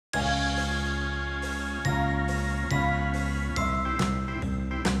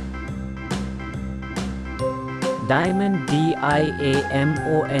Diamond,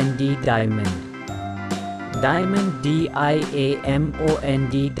 D-I-A-M-O-N-D, diamond. Diamond,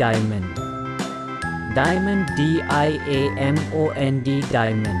 D-I-A-M-O-N-D, diamond. Diamond, D-I-A-M-O-N-D,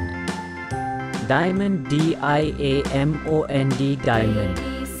 diamond. Diamond, D-I-A-M-O-N-D, diamond.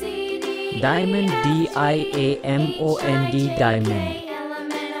 Diamond, D-I-A-M-O-N-D, diamond.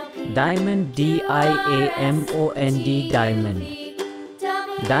 Diamond, D-I-A-M-O-N-D, diamond.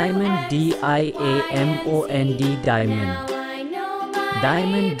 Diamond, D-I-A-M-O-N-D, diamond.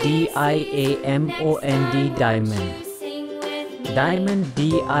 Diamond, D-I-A-M-O-N-D, diamond. Diamond,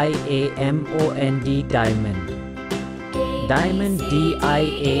 D-I-A-M-O-N-D, diamond. Diamond,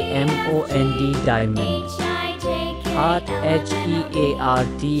 D-I-A-M-O-N-D, diamond. Heart,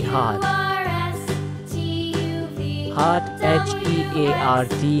 H-E-A-R-T, heart. Heart,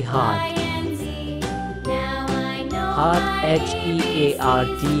 H-E-A-R-T, heart. Heart,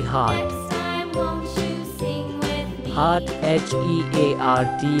 H-E-A-R-T, heart. Heart,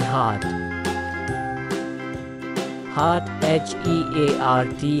 H-E-A-R-T, heart. Heart,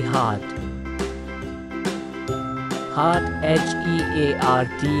 H-E-A-R-T, heart. Heart,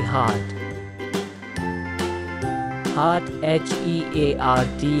 H-E-A-R-T, heart. Heart,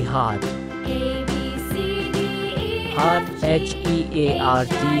 H-E-A-R-T, heart. Heart,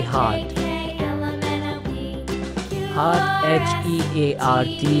 H-E-A-R-T, heart. Heart,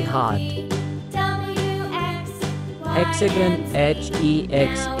 H-E-A-R-T, heart. Hexagon,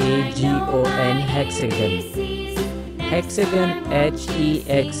 H-E-X-A-G-O-N, hexagon. Hexagon,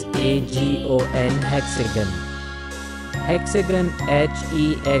 H-E-X-A-G-O-N, hexagon. Hexagon,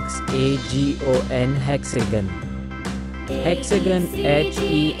 H-E-X-A-G-O-N, hexagon. Hexagon,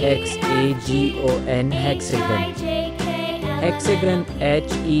 H-E-X-A-G-O-N, hexagon. Hexagon,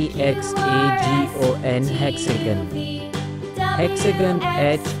 H-E-X-A-G-O-N, hexagon. Hexagon,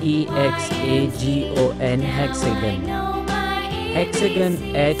 H-E-X-A-G-O-N, hexagon. Hexagon,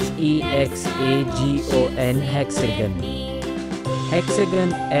 H-E-X-A-G-O-N, hexagon. Hexagon,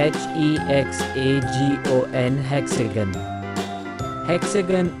 H-E-X-A-G-O-N, hexagon.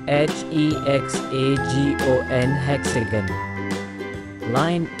 Hexagon, H-E-X-A-G-O-N, hexagon.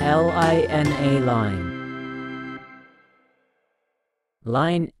 Line, L-I-N-A, line.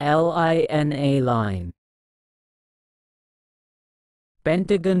 Line, L-I-N-A, line.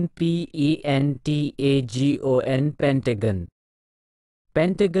 Pentagon, P-E-N-T-A-G-O-N, pentagon.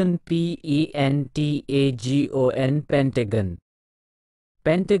 Pentagon, P-E-N-T-A-G-O-N, pentagon.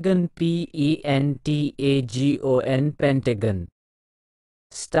 Pentagon, P-E-N-T-A-G-O-N, pentagon.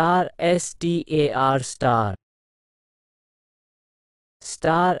 Star, S-T-A-R, star.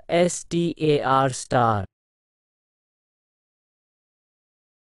 Star, S-T-A-R, star.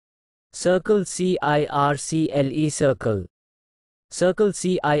 Circle, C-I-R-C-L-E, circle. Circle,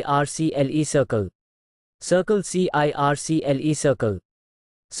 C-I-R-C-L-E, circle. Circle, C-I-R-C-L-E, circle.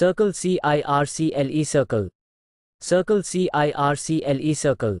 Circle, C-I-R-C-L-E, circle. Circle, C-I-R-C-L-E,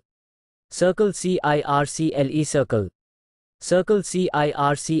 circle. Circle, C-I-R-C-L-E, circle. Circle,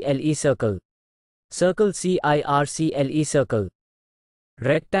 C-I-R-C-L-E, circle. Circle, C-I-R-C-L-E, circle.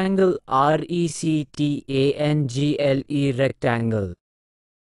 Rectangle, R-E-C-T-A-N-G-L-E, rectangle.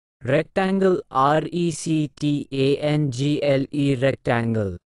 Rectangle, R-E-C-T-A-N-G-L-E,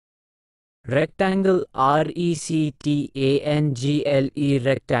 rectangle. Rectangle, R-E-C-T-A-N-G-L-E,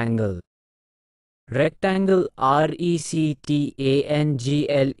 rectangle. Rectangle, R-E-C-T-A-N-G-L-E,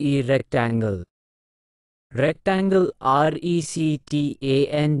 rectangle. Rectangle, R-E-C-T-A-N-G-L-E,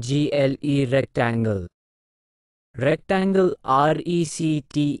 rectangle. Rectangle,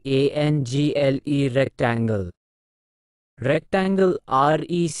 R-E-C-T-A-N-G-L-E, rectangle. Rectangle,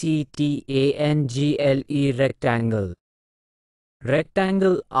 R-E-C-T-A-N-G-L-E, rectangle.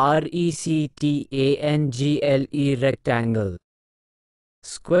 Rectangle, R-E-C-T-A-N-G-L-E, rectangle.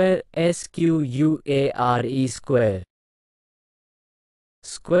 Square, S-Q-U-A-R-E, square.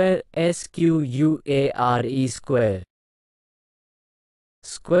 Square, S-Q-U-A-R-E, square.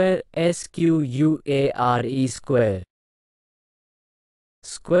 Square, S-Q-U-A-R-E, square.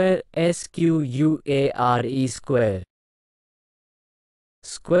 Square, S-Q-U-A-R-E, square.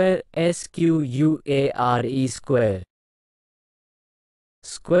 Square, S-Q-U-A-R-E, square.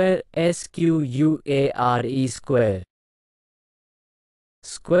 Square, S-Q-U-A-R-E, square.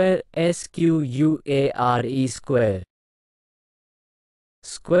 Square, S-Q-U-A-R-E, square.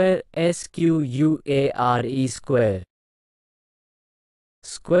 Square, S-Q-U-A-R-E, square.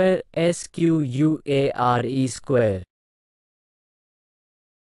 Square, S-Q-U-A-R-E, square.